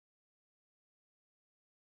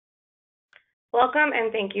Welcome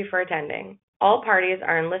and thank you for attending. All parties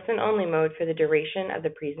are in listen-only mode for the duration of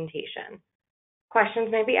the presentation. Questions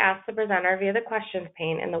may be asked the presenter via the questions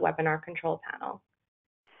pane in the webinar control panel.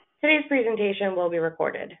 Today's presentation will be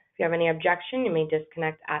recorded. If you have any objection, you may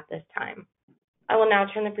disconnect at this time. I will now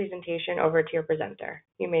turn the presentation over to your presenter.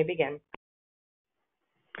 You may begin.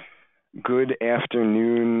 Good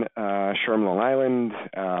afternoon, SHRM Long Island,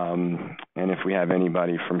 and if we have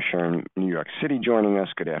anybody from SHRM New York City joining us,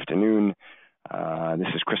 good afternoon. This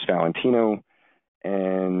is Chris Valentino,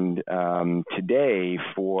 and today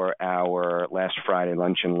for our last Friday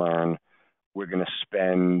Lunch and Learn, we're going to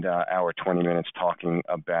spend our 20 minutes talking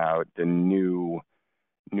about the new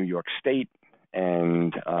New York State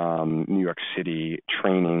and New York City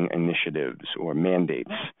training initiatives or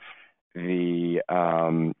mandates. The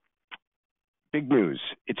big news.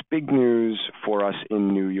 It's big news for us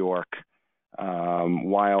in New York.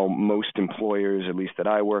 While most employers, at least that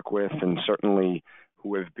I work with, and certainly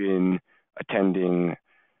who have been attending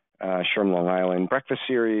SHRM Long Island breakfast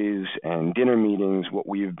series and dinner meetings, what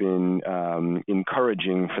we've been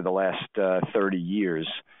encouraging for the last 30 years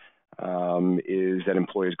is that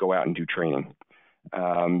employers go out and do training.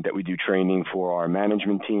 That we do training for our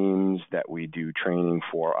management teams, that we do training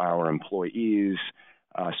for our employees,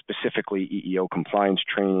 specifically EEO compliance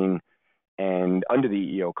training, and under the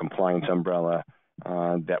EEO compliance umbrella,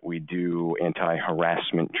 that we do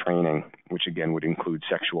anti-harassment training, which again would include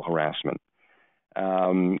sexual harassment.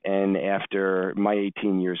 And after my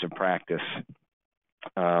 18 years of practice,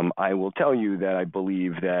 I will tell you that I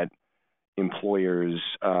believe that employers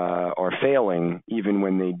are failing even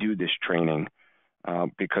when they do this training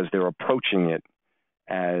because they're approaching it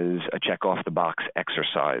as a check-off-the-box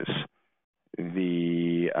exercise.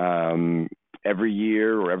 Every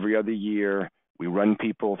year or every other year, we run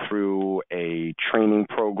people through a training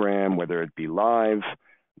program, whether it be live,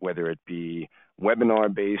 whether it be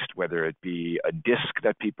webinar-based, whether it be a disc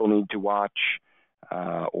that people need to watch,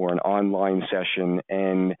 or an online session.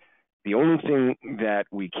 And the only thing that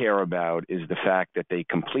we care about is the fact that they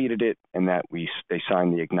completed it and that they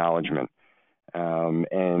signed the acknowledgement.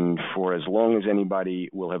 And for as long as anybody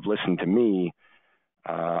will have listened to me,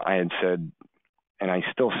 I had said, and I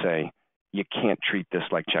still say, you can't treat this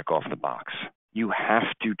like check off the box. You have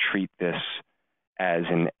to treat this as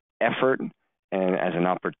an effort and as an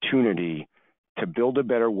opportunity to build a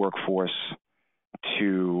better workforce,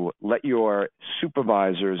 to let your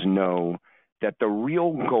supervisors know that the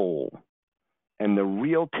real goal and the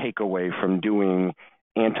real takeaway from doing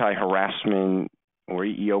anti-harassment or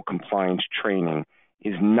EEO compliance training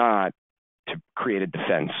is not to create a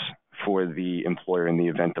defense for the employer in the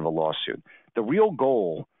event of a lawsuit. The real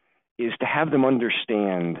goal is to have them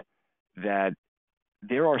understand that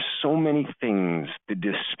there are so many things, the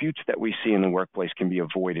disputes that we see in the workplace can be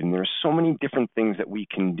avoided, and there are so many different things that we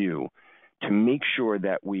can do to make sure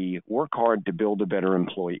that we work hard to build a better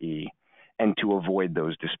employee and to avoid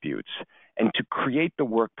those disputes, and to create the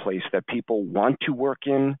workplace that people want to work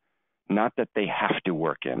in, not that they have to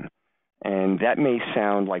work in. And that may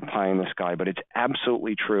sound like pie in the sky, but it's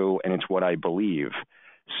absolutely true, and it's what I believe.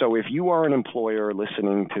 So if you are an employer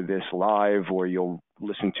listening to this live, or you'll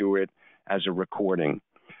listen to it as a recording,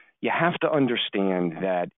 you have to understand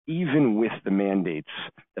that even with the mandates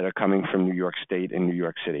that are coming from New York State and New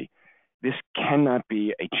York City, this cannot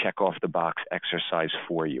be a check-off-the-box exercise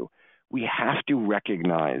for you. We have to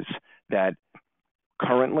recognize that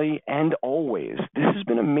currently and always, this has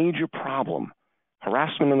been a major problem.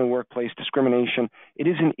 Harassment in the workplace, discrimination, it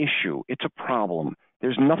is an issue. It's a problem.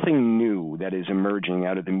 There's nothing new that is emerging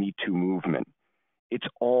out of the Me Too movement. It's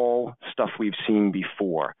all stuff we've seen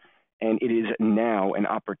before. And it is now an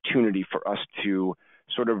opportunity for us to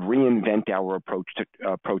sort of reinvent our approach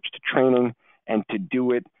to training and to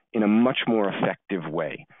do it in a much more effective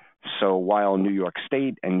way. So while New York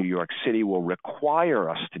State and New York City will require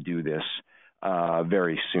us to do this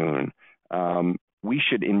very soon, we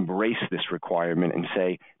should embrace this requirement and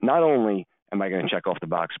say, not only am I going to check off the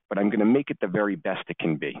box, but I'm going to make it the very best it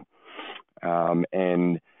can be.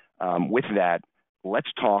 With that,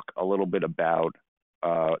 let's talk a little bit about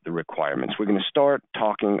the requirements. We're going to start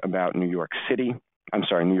talking about New York State,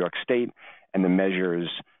 and the measures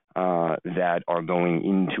that are going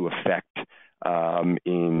into effect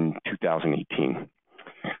in 2018.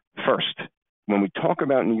 First, when we talk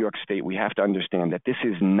about New York State, we have to understand that this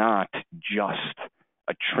is not just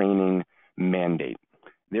a training mandate.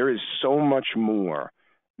 There is so much more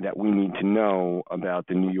that we need to know about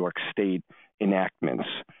the New York State enactments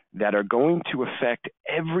that are going to affect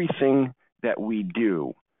everything that we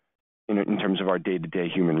do in terms of our day-to-day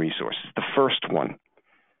human resources. The first one,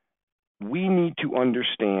 we need to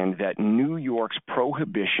understand that New York's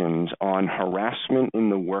prohibitions on harassment in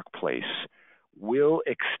the workplace will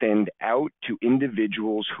extend out to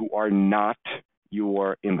individuals who are not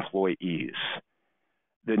your employees.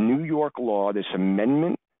 The New York law, this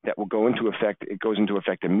amendment that will go into effect, it goes into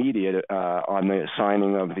effect immediate on the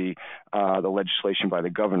signing of the legislation by the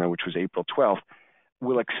governor, which was April 12th,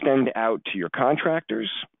 will extend out to your contractors,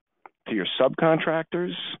 to your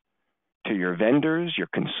subcontractors, to your vendors, your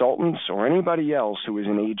consultants, or anybody else who is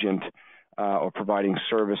an agent or providing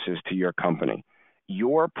services to your company.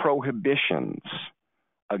 Your prohibitions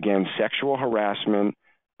against sexual harassment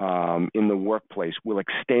in the workplace will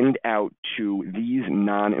extend out to these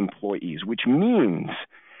non-employees, which means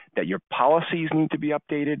that your policies need to be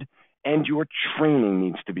updated and your training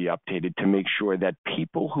needs to be updated to make sure that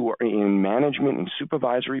people who are in management and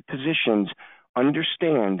supervisory positions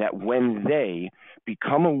understand that when they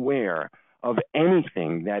become aware of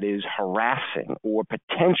anything that is harassing or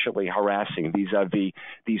potentially harassing vis-a-vis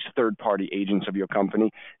these third-party agents of your company,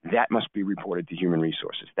 that must be reported to Human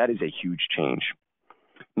Resources. That is a huge change.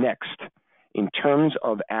 Next, in terms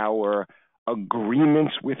of our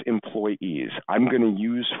agreements with employees, I'm going to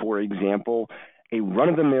use, for example, a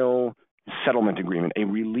run-of-the-mill settlement agreement, a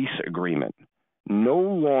release agreement. No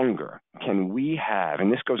longer can we have,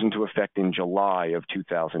 and this goes into effect in July of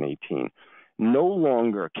 2018, no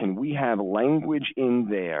longer can we have language in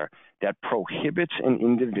there that prohibits an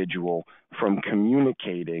individual from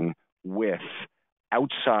communicating with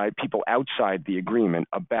people outside the agreement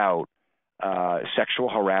about sexual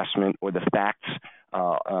harassment or the facts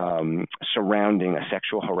surrounding a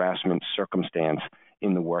sexual harassment circumstance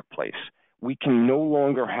in the workplace. We can no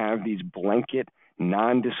longer have these blanket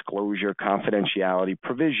non-disclosure confidentiality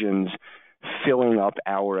provisions filling up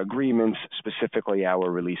our agreements, specifically our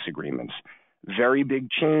release agreements. Very big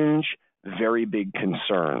change, very big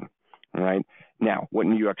concern, right? Now, what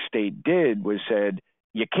New York State did was said,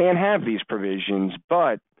 you can't have these provisions,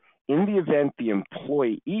 but in the event the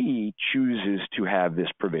employee chooses to have this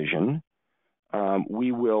provision,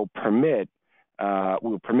 we will permit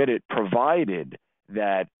it provided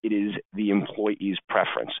that it is the employee's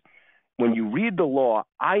preference. When you read the law,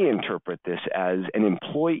 I interpret this as an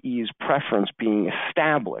employee's preference being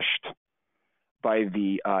established by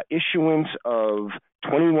the issuance of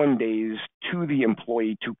 21 days to the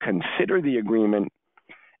employee to consider the agreement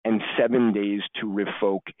and 7 days to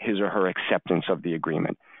revoke his or her acceptance of the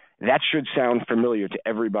agreement. That should sound familiar to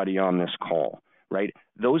everybody on this call, right?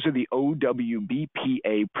 Those are the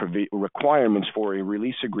OWBPA requirements for a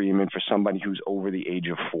release agreement for somebody who's over the age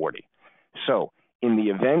of 40. So in the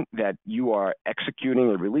event that you are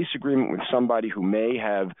executing a release agreement with somebody who may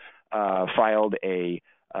have filed a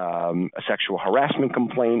sexual harassment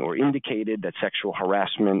complaint or indicated that sexual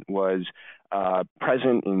harassment was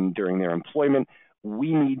present during their employment,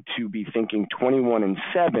 we need to be thinking 21 and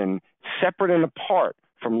 7 separate and apart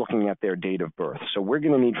from looking at their date of birth. So we're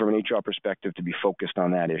going to need, from an HR perspective, to be focused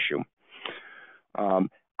on that issue.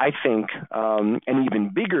 I think an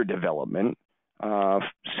even bigger development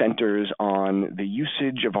centers on the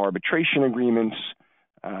usage of arbitration agreements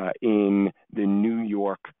in the New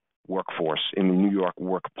York workforce, in the New York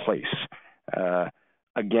workplace.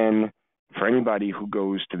 Again, for anybody who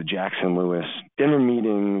goes to the Jackson Lewis dinner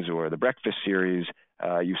meetings or the breakfast series,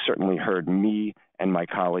 you've certainly heard me and my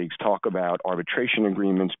colleagues talk about arbitration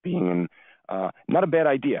agreements being not a bad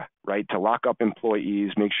idea, right? To lock up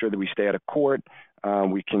employees, make sure that we stay out of court,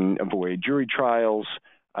 we can avoid jury trials.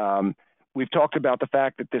 We've talked about the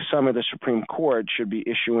fact that this summer the Supreme Court should be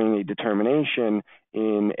issuing a determination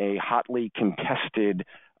in a hotly contested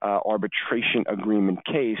arbitration agreement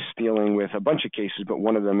case dealing with a bunch of cases, but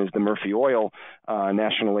one of them is the Murphy Oil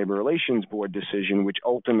National Labor Relations Board decision, which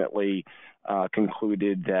ultimately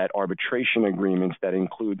concluded that arbitration agreements that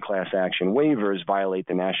include class action waivers violate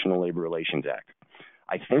the National Labor Relations Act.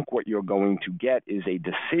 I think what you're going to get is a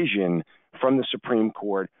decision from the Supreme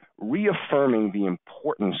Court reaffirming the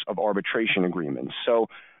importance of arbitration agreements. So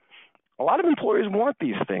a lot of employers want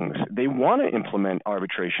these things. They want to implement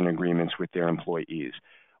arbitration agreements with their employees.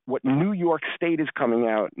 What New York State is coming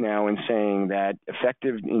out now and saying that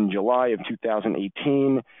effective in July of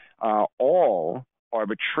 2018, all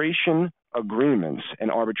arbitration agreements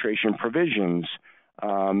and arbitration provisions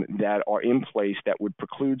that are in place that would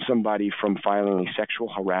preclude somebody from filing a sexual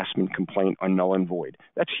harassment complaint are null and void.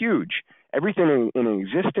 That's huge. Everything in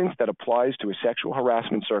existence that applies to a sexual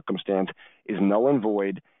harassment circumstance is null and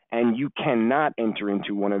void, and you cannot enter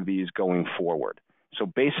into one of these going forward. So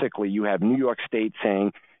basically, you have New York State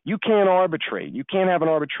saying, you can't arbitrate. You can't have an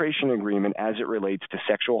arbitration agreement as it relates to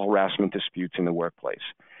sexual harassment disputes in the workplace.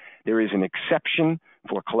 There is an exception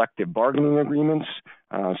for collective bargaining agreements.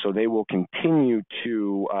 So they will continue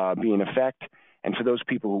to be in effect. And for those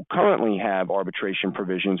people who currently have arbitration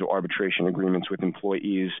provisions or arbitration agreements with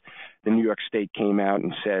employees, the New York State came out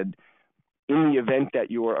and said, in the event that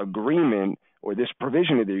your agreement or this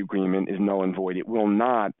provision of the agreement is null and void, it will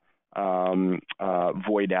not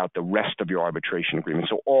void out the rest of your arbitration agreement.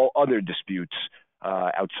 So all other disputes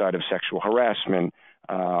outside of sexual harassment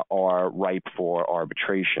are ripe for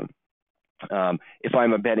arbitration. If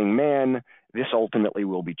I'm a betting man, this ultimately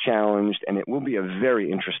will be challenged, and it will be a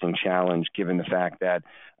very interesting challenge given the fact that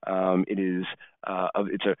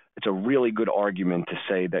it's a really good argument to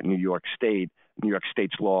say that New York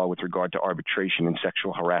State's law with regard to arbitration and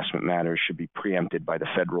sexual harassment matters should be preempted by the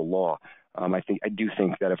federal law. I do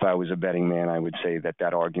think that if I was a betting man, I would say that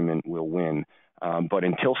that argument will win. But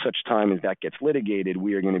until such time as that gets litigated,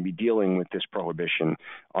 we are going to be dealing with this prohibition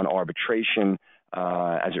on arbitration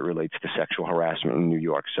as it relates to sexual harassment in New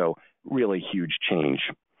York. So really huge change.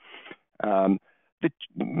 The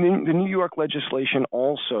New York legislation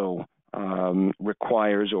also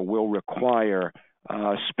requires or will require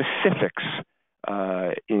specifics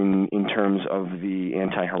in terms of the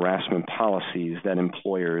anti-harassment policies that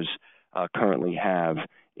employers currently have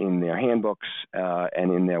in their handbooks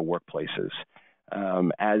and in their workplaces.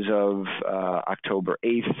 As of October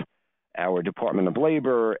 8th, our Department of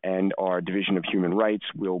Labor and our Division of Human Rights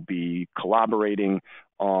will be collaborating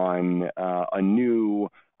on a new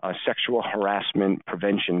sexual harassment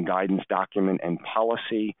prevention guidance document and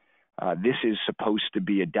policy. This is supposed to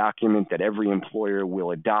be a document that every employer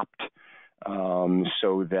will adopt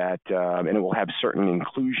so that, and it will have certain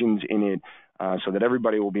inclusions in it so that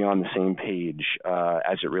everybody will be on the same page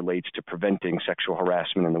as it relates to preventing sexual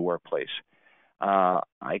harassment in the workplace.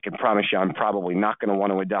 I can promise you I'm probably not going to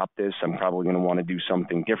want to adopt this. I'm probably going to want to do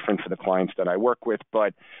something different for the clients that I work with,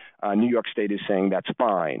 but New York State is saying that's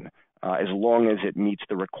fine. As long as it meets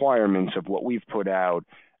the requirements of what we've put out,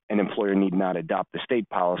 an employer need not adopt the state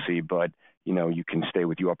policy, but you can stay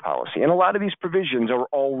with your policy. And a lot of these provisions are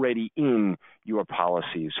already in your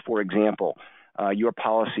policies. For example, your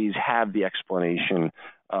policies have the explanation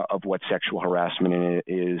of what sexual harassment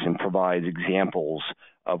is and provides examples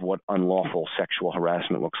of what unlawful sexual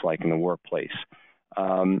harassment looks like in the workplace.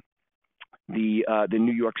 The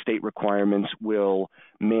New York State requirements will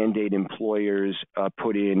mandate employers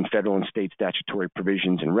put in federal and state statutory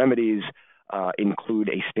provisions and remedies, include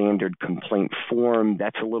a standard complaint form.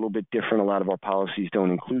 That's a little bit different. A lot of our policies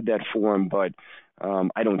don't include that form, but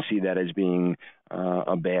I don't see that as being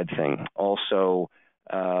a bad thing. Also,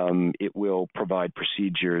 it will provide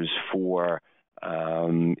procedures for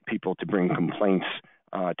people to bring complaints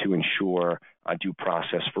to ensure due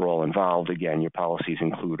process for all involved. Again, your policies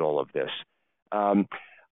include all of this.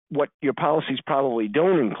 What your policies probably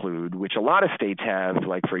don't include, which a lot of states have,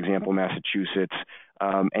 like, for example, Massachusetts,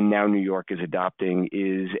 and now New York is adopting,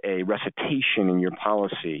 is a recitation in your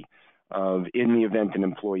policy of, in the event an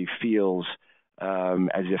employee feels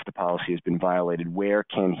as if the policy has been violated, where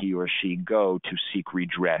can he or she go to seek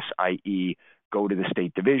redress, i.e., go to the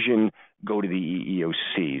state division, go to the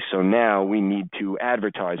EEOC. So now we need to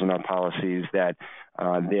advertise in our policies that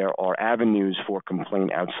there are avenues for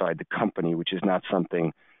complaint outside the company, which is not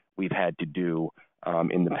something we've had to do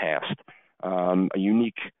in the past. A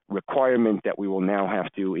unique requirement that we will now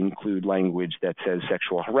have to include language that says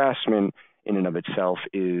sexual harassment in and of itself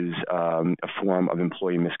is a form of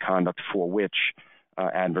employee misconduct for which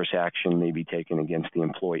adverse action may be taken against the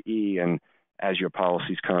employee. And as your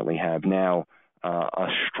policies currently have now, a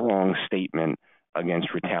strong statement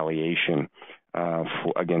against retaliation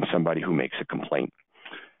against somebody who makes a complaint.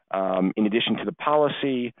 In addition to the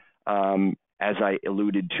policy, as I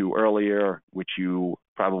alluded to earlier, which you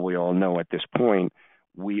probably all know at this point,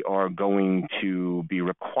 we are going to be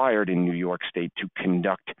required in New York State to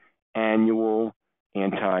conduct annual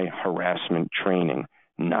anti-harassment training,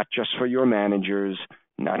 not just for your managers,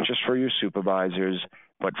 not just for your supervisors,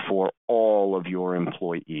 but for all of your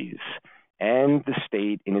employees. And the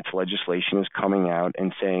state in its legislation is coming out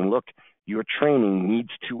and saying, look, your training needs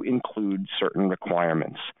to include certain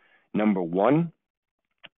requirements. Number one,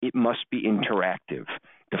 it must be interactive.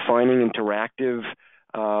 Defining interactive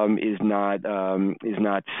is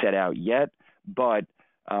not set out yet, but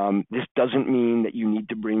this doesn't mean that you need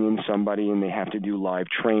to bring in somebody and they have to do live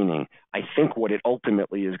training. I think what it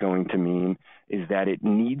ultimately is going to mean is that it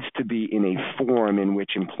needs to be in a form in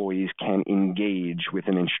which employees can engage with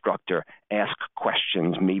an instructor, ask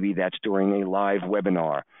questions. Maybe that's during a live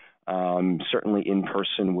webinar. Certainly in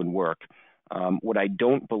person would work. What I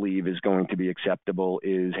don't believe is going to be acceptable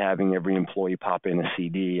is having every employee pop in a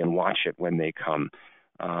CD and watch it when they come.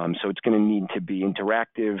 So it's going to need to be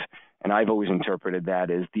interactive, and I've always interpreted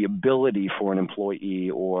that as the ability for an employee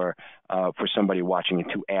or for somebody watching it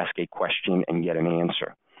to ask a question and get an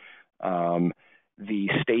answer. The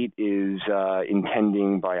state is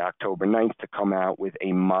intending by October 9th to come out with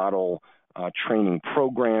a model training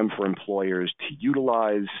program for employers to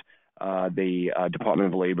utilize. The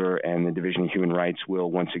Department of Labor and the Division of Human Rights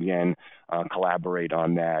will once again collaborate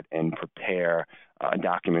on that and prepare a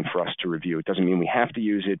document for us to review. It doesn't mean we have to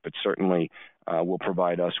use it, but certainly will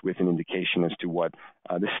provide us with an indication as to what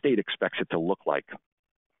the state expects it to look like.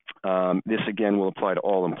 This again will apply to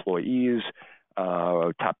all employees,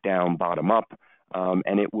 top down, bottom up,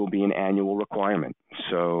 and it will be an annual requirement.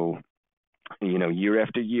 So, year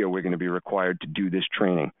after year, we're going to be required to do this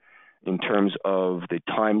training. In terms of the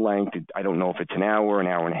time length, I don't know if it's an hour and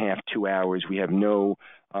a half, 2 hours. We have no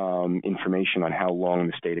information on how long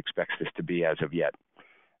the state expects this to be as of yet.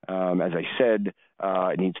 As I said,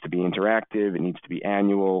 it needs to be interactive. It needs to be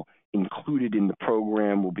annual. Included in the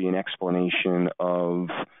program will be an explanation of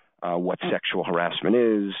what sexual harassment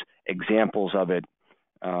is, examples of it.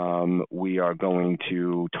 We are going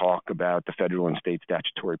to talk about the federal and state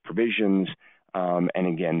statutory provisions, and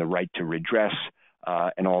again, the right to redress,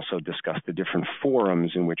 and also discuss the different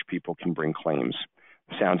forums in which people can bring claims.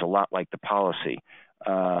 Sounds a lot like the policy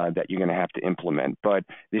that you're going to have to implement. But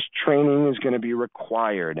this training is going to be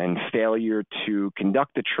required, and failure to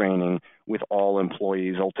conduct the training with all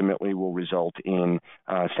employees ultimately will result in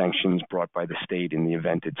sanctions brought by the state in the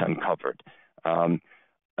event it's uncovered.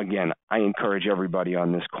 Again, I encourage everybody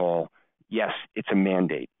on this call, yes, it's a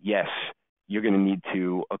mandate. Yes, you're going to need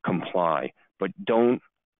to comply, but don't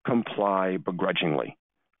comply begrudgingly.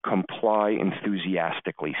 Comply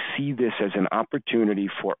enthusiastically. See this as an opportunity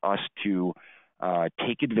for us to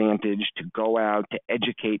take advantage, to go out, to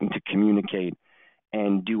educate, and to communicate,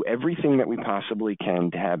 and do everything that we possibly can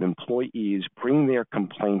to have employees bring their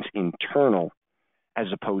complaints internal as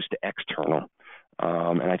opposed to external.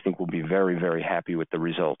 And I think we'll be very, very happy with the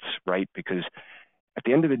results, right? Because at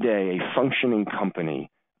the end of the day, a functioning company,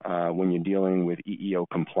 when you're dealing with EEO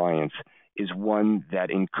compliance, is one that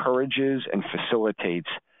encourages and facilitates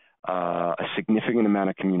a significant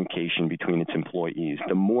amount of communication between its employees.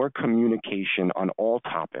 The more communication on all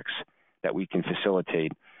topics that we can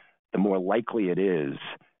facilitate, the more likely it is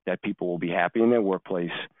that people will be happy in their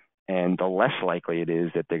workplace, and the less likely it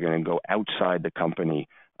is that they're going to go outside the company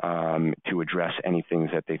to address any things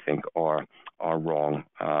that they think are wrong,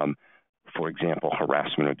 for example,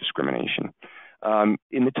 harassment or discrimination.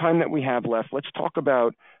 In the time that we have left, let's talk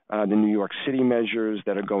about the New York City measures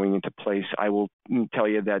that are going into place. I will tell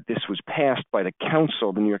you that this was passed by the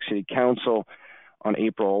council, the New York City Council, on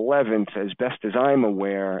April 11th. As best as I'm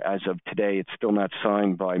aware, as of today, it's still not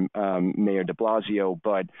signed by Mayor de Blasio,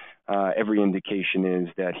 but every indication is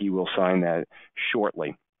that he will sign that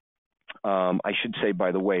shortly. I should say,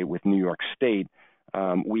 by the way, with New York State,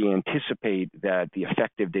 we anticipate that the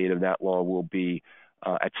effective date of that law will be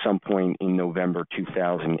at some point in November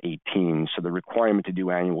 2018. So the requirement to do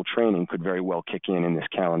annual training could very well kick in this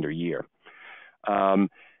calendar year. The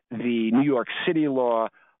New York City law,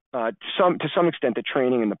 to some extent, the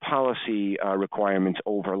training and the policy requirements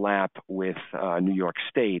overlap with New York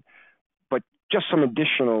State, but just some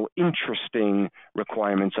additional interesting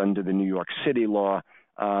requirements under the New York City law.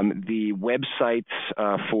 The websites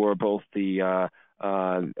for both the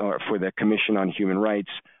for the Commission on Human Rights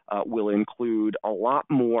will include a lot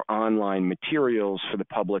more online materials for the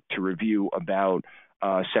public to review about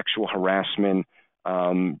sexual harassment,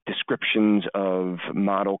 descriptions of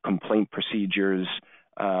model complaint procedures,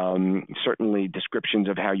 certainly descriptions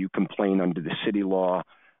of how you complain under the city law,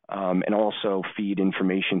 and also feed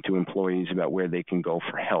information to employees about where they can go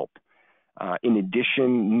for help. In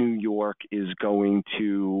addition, New York is going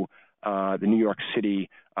to, the New York City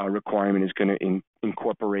requirement is going to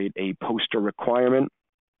incorporate a poster requirement,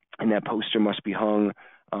 and that poster must be hung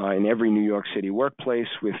in every New York City workplace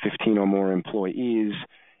with 15 or more employees.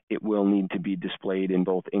 It will need to be displayed in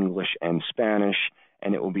both English and Spanish,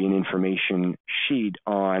 and it will be an information sheet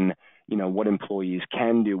on, what employees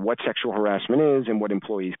can do, what sexual harassment is, and what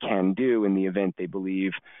employees can do in the event they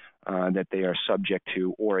believe that they are subject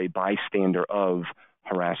to or a bystander of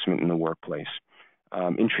harassment in the workplace.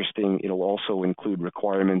 Interesting, it'll also include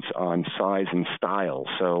requirements on size and style.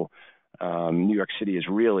 So New York City is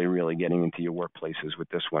really, really getting into your workplaces with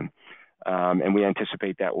this one. And we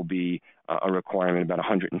anticipate that will be a requirement about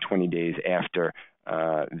 120 days after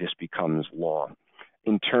this becomes law.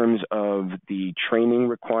 In terms of the training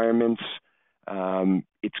requirements,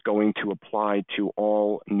 it's going to apply to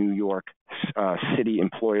all New York City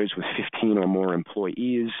employers with 15 or more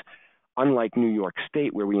employees. Unlike New York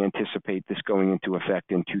State, where we anticipate this going into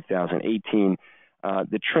effect in 2018,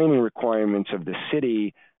 the training requirements of the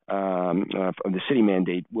city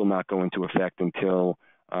mandate will not go into effect until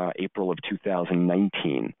April of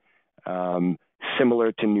 2019.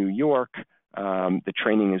 Similar to New York, the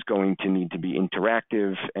training is going to need to be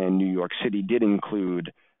interactive, and New York City did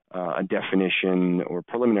include a definition or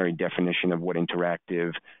preliminary definition of what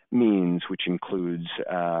interactive means, which includes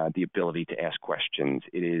the ability to ask questions.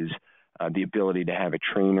 It is the ability to have a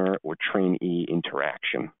trainer or trainee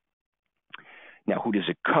interaction. Now, who does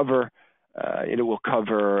it cover? It will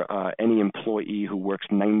cover any employee who works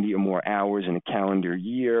 90 or more hours in a calendar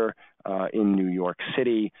year in New York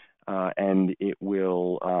City, and it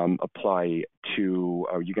will apply to,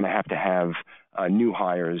 you're going to have new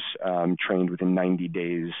hires trained within 90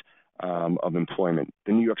 days of employment.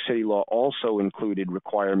 The New York City law also included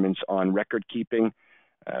requirements on record keeping,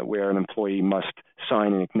 where an employee must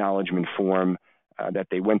sign an acknowledgement form that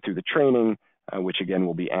they went through the training, which again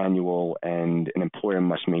will be annual, and an employer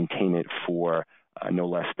must maintain it for no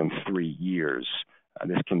less than 3 years.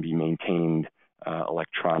 This can be maintained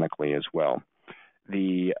electronically as well.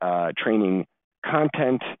 The training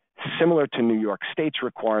content, similar to New York State's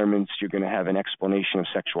requirements, you're going to have an explanation of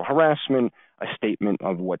sexual harassment, a statement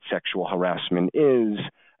of what sexual harassment is,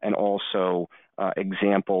 and also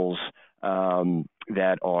examples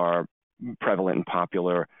that are prevalent and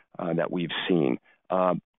popular that we've seen.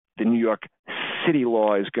 The New York City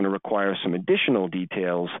law is going to require some additional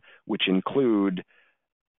details, which include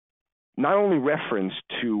not only reference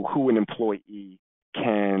to who an employee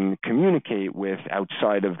can communicate with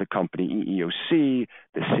outside of the company EEOC,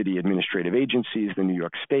 the city administrative agencies, the New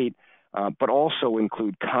York State, but also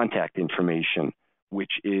include contact information,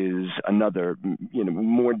 which is another,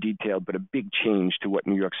 more detailed, but a big change to what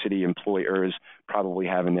New York City employers probably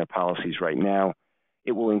have in their policies right now.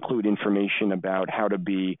 It will include information about how to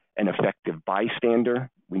be an effective bystander,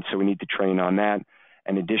 so we need to train on that,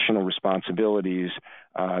 and additional responsibilities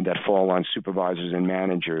that fall on supervisors and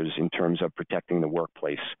managers in terms of protecting the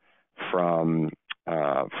workplace from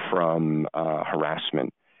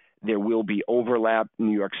harassment. There will be overlap.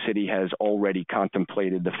 New York City has already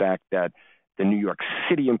contemplated the fact that the New York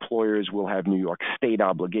City employers will have New York State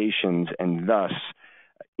obligations, and thus,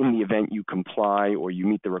 in the event you comply or you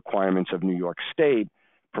meet the requirements of New York State,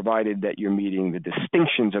 provided that you're meeting the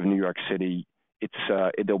distinctions of New York City,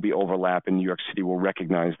 there'll be overlap, and New York City will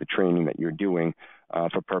recognize the training that you're doing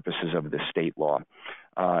for purposes of the state law.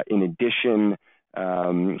 In addition,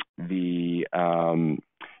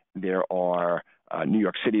 New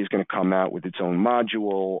York City is going to come out with its own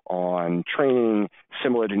module on training,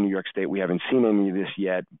 similar to New York State. We haven't seen any of this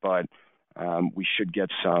yet, but we should get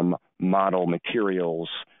some model materials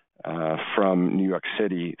from New York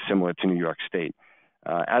City, similar to New York State.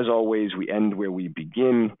 As always, we end where we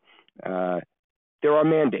begin. There are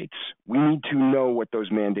mandates. We need to know what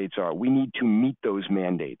those mandates are. We need to meet those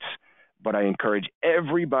mandates. But I encourage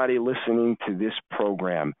everybody listening to this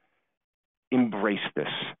program, embrace this.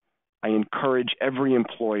 I encourage every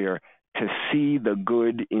employer to see the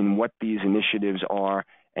good in what these initiatives are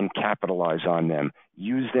and capitalize on them.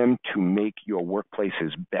 Use them to make your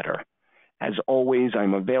workplaces better. As always,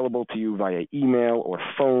 I'm available to you via email or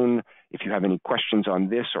phone. If you have any questions on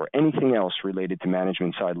this or anything else related to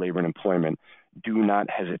management side labor and employment, do not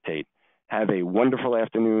hesitate. Have a wonderful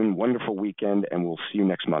afternoon, wonderful weekend, and we'll see you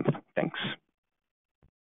next month. Thanks.